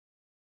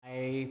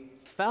I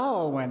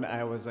fell when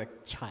I was a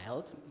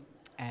child,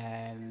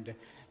 and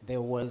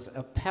there was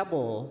a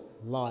pebble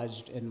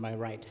lodged in my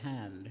right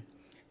hand.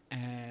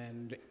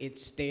 And it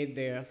stayed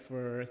there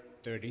for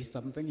 30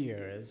 something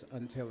years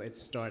until it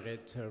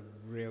started to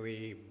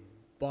really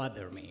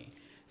bother me.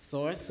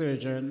 Saw a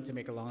surgeon, to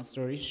make a long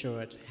story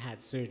short,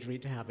 had surgery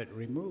to have it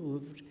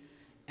removed,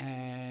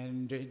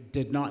 and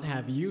did not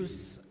have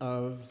use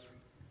of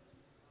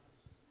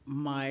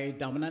my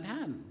dominant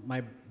hand,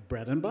 my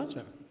bread and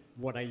butter,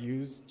 what I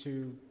use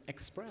to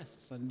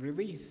express and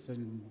release.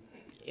 And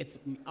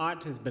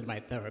art has been my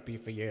therapy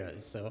for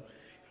years. So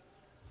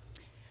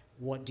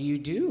what do you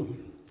do?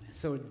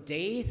 So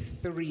day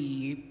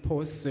 3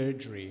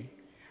 post-surgery,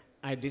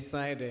 I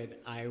decided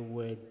I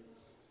would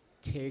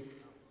take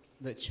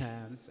the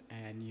chance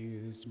and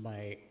used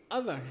my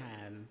other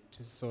hand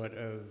to sort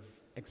of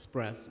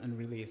express and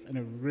release. And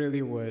it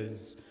really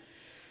was,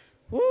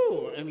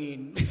 whoo, I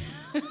mean,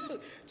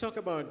 talk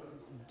about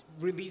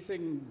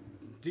releasing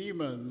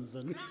demons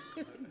and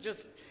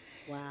just,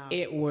 Wow.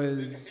 it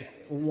was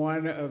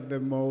one of the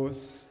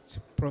most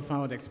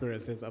profound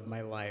experiences of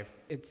my life.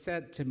 It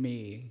said to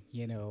me,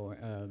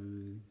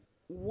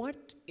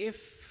 what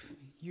if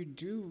you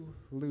do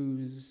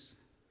lose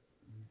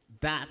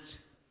that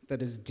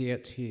that is dear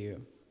to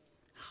you?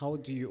 How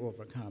do you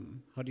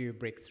overcome? How do you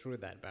break through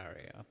that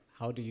barrier?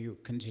 How do you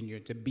continue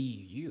to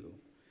be you?